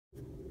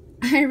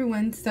Hi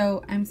everyone.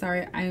 So I'm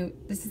sorry.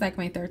 This is like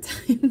my third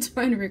time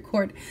trying to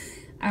record.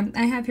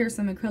 I have here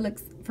some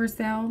acrylics for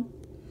sale.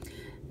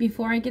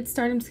 Before I get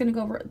started, I'm just gonna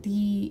go over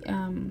the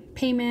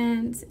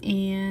payment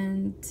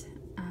and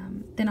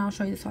then I'll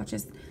show you the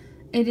swatches.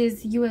 It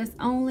is US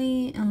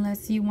only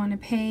unless you want to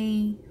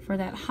pay for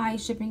that high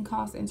shipping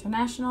cost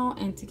international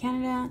and to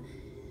Canada.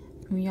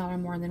 Y'all are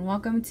more than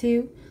welcome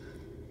to.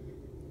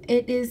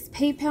 It is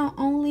PayPal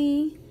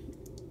only.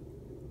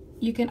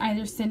 You can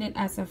either send it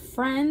as a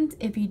friend.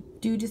 If you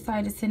do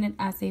decide to send it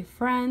as a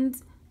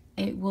friend,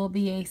 it will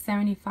be a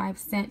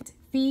 75-cent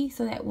fee.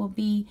 So that will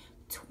be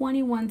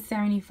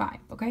 $21.75,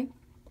 okay?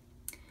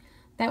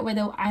 That way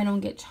though, I don't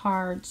get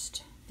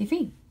charged the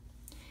fee.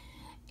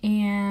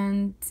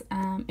 And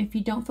if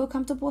you don't feel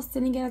comfortable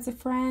sending it as a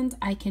friend,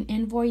 I can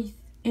invoice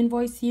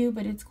you,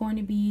 but it's going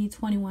to be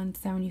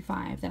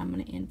 $21.75 that I'm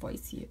going to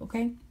invoice you,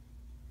 okay?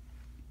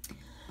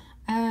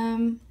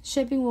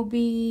 Shipping will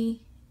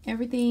be,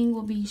 everything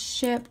will be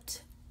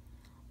shipped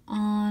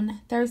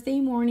on Thursday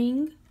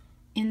morning,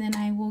 and then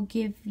I will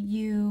give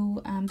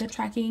you the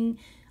tracking.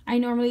 I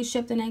normally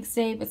ship the next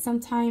day, but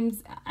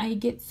sometimes I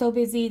get so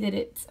busy that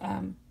it's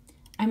I'm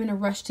in a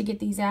rush to get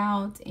these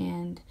out,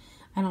 and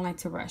I don't like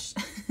to rush.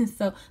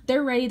 So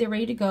they're ready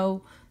to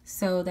go,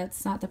 so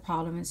that's not the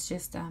problem. It's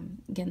just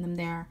getting them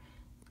there,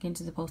 getting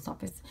to the post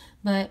office.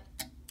 But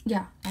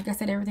yeah, like I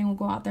said, everything will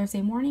go out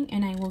Thursday morning,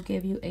 and I will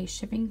give you a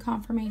shipping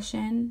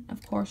confirmation,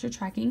 of course, your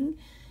tracking.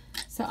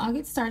 So I'll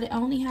get started. I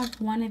only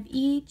have one of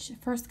each.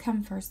 First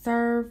come, first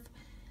serve.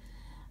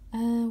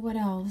 What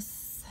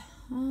else?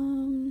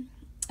 I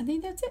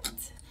think that's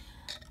it.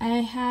 I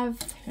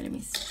have, here, let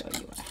me show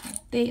you what I have.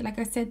 They, like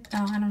I said,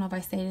 I don't know if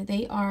I stated,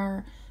 they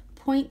are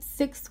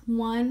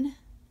 0.61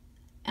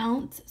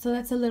 ounce. So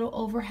that's a little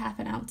over half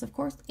an ounce, of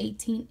course,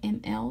 18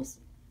 mLs.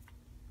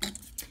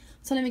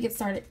 So let me get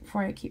started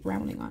before I keep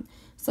rambling on.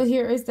 So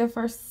here is the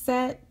first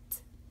set,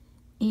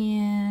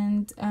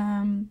 and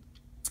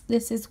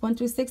this is 1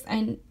 through 6.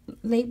 I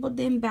labeled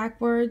them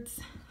backwards.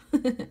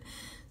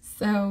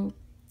 So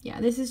yeah,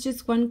 this is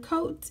just one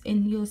coat,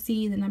 and you'll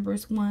see the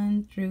numbers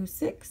 1 through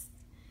 6.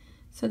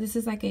 So this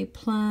is like a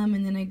plum,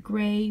 and then a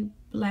gray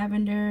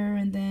lavender,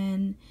 and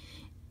then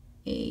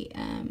a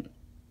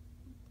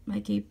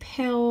like a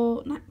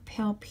pale, not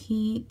pale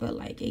pink, but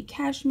like a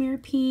cashmere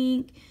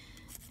pink.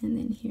 And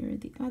then here are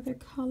the other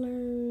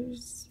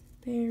colors,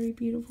 very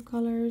beautiful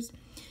colors.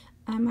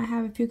 I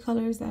have a few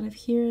colors out of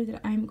here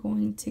that I'm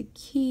going to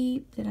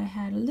keep, that I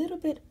had a little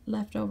bit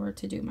left over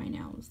to do my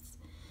nails.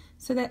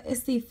 So that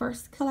is the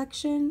first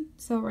collection.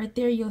 So right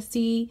there you'll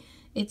see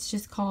it's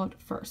just called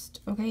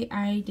First, okay?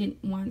 I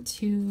didn't want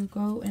to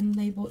go and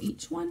label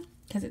each one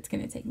because it's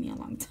going to take me a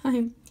long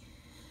time.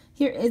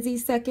 Here is the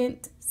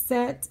second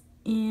set,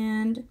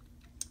 and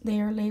they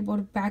are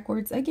labeled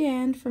backwards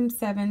again from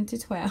 7 to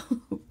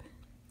 12.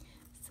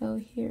 So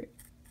here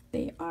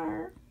they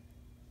are.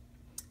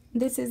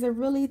 This is a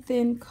really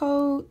thin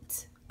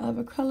coat of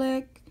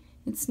acrylic.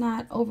 It's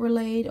not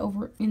overlaid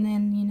over and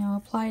then, you know,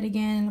 apply it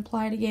again and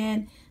apply it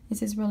again.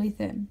 This is really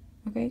thin,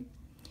 okay?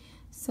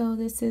 So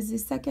this is the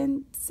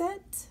second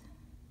set.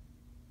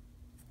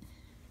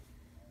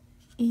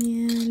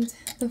 And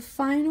the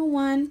final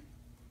one.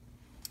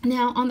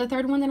 Now on the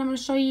third one that I'm going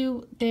to show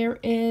you, there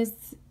is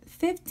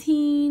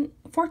 14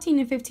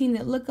 and 15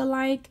 that look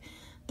alike.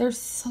 They're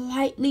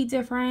slightly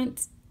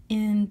different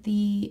in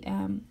the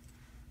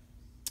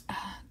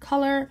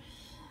color.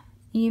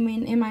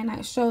 It might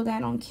not show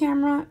that on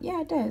camera.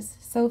 Yeah, it does.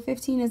 So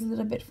 15 is a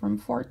little bit from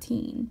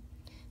 14.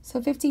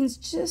 So 15 is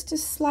just a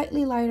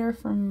slightly lighter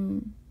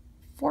from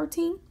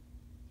 14.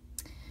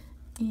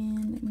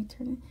 And let me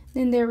turn it.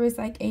 Then there is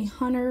like a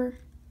hunter,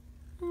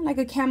 like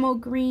a camo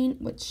green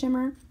with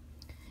shimmer.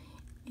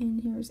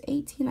 And here's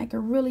 18, like a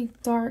really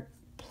dark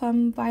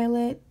plum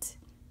violet.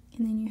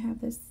 And then you have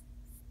this,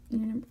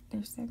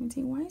 there's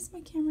 17. Why does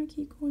my camera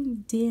keep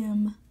going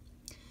dim?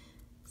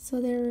 So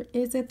there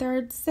is a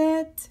third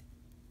set.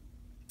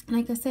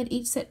 Like I said,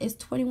 each set is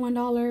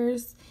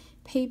 $21.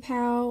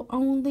 PayPal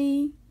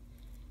only.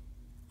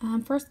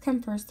 First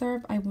come, first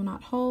serve. I will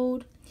not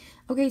hold.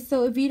 Okay,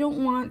 so if you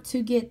don't want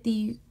to get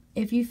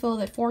if you feel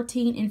that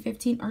 14 and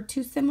 15 are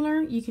too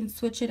similar, you can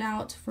switch it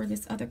out for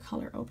this other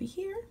color over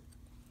here.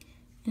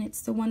 And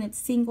it's the one that's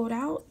singled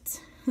out.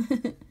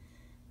 So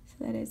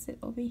that is it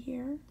over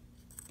here.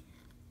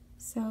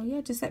 So yeah,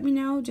 just let me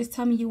know. Just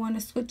tell me you want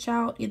to switch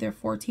out either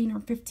 14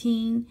 or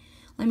 15.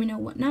 Let me know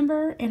what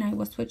number, and I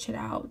will switch it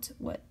out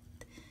with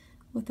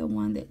the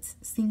one that's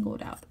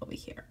singled out over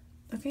here.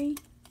 Okay,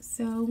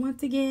 so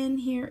once again,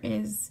 here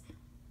is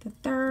the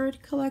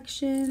third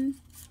collection.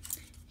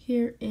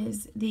 Here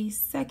is the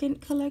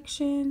second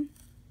collection.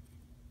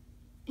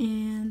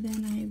 And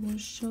then I will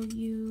show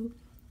you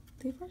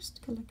the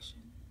first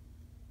collection.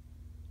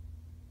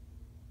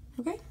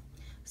 Okay,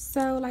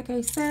 so like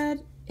I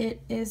said,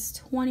 it is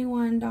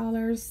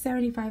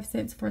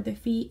 $21.75 for the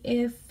fee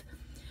if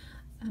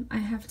I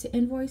have to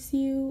invoice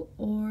you,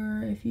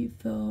 or if you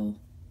feel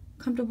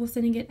comfortable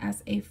sending it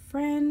as a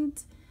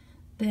friend,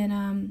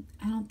 then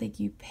I don't think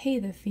you pay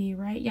the fee,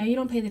 right? Yeah, you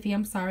don't pay the fee.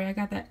 I'm sorry, I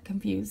got that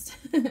confused.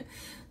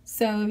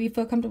 So if you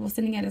feel comfortable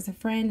sending it as a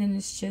friend, and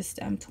it's just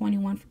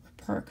 $21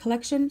 per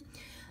collection.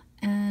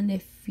 And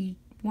if you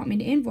want me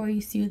to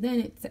invoice you, then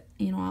it's,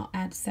 you know, I'll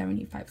add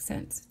 75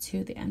 cents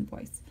to the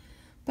invoice.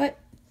 But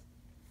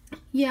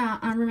yeah,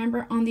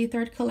 remember on the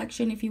third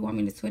collection, if you want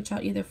me to switch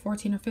out either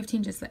 14 or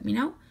 15, just let me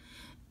know.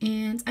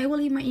 And I will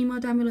leave my email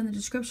down below in the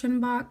description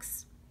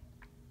box.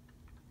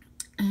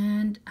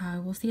 And I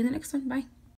will see you in the next one. Bye.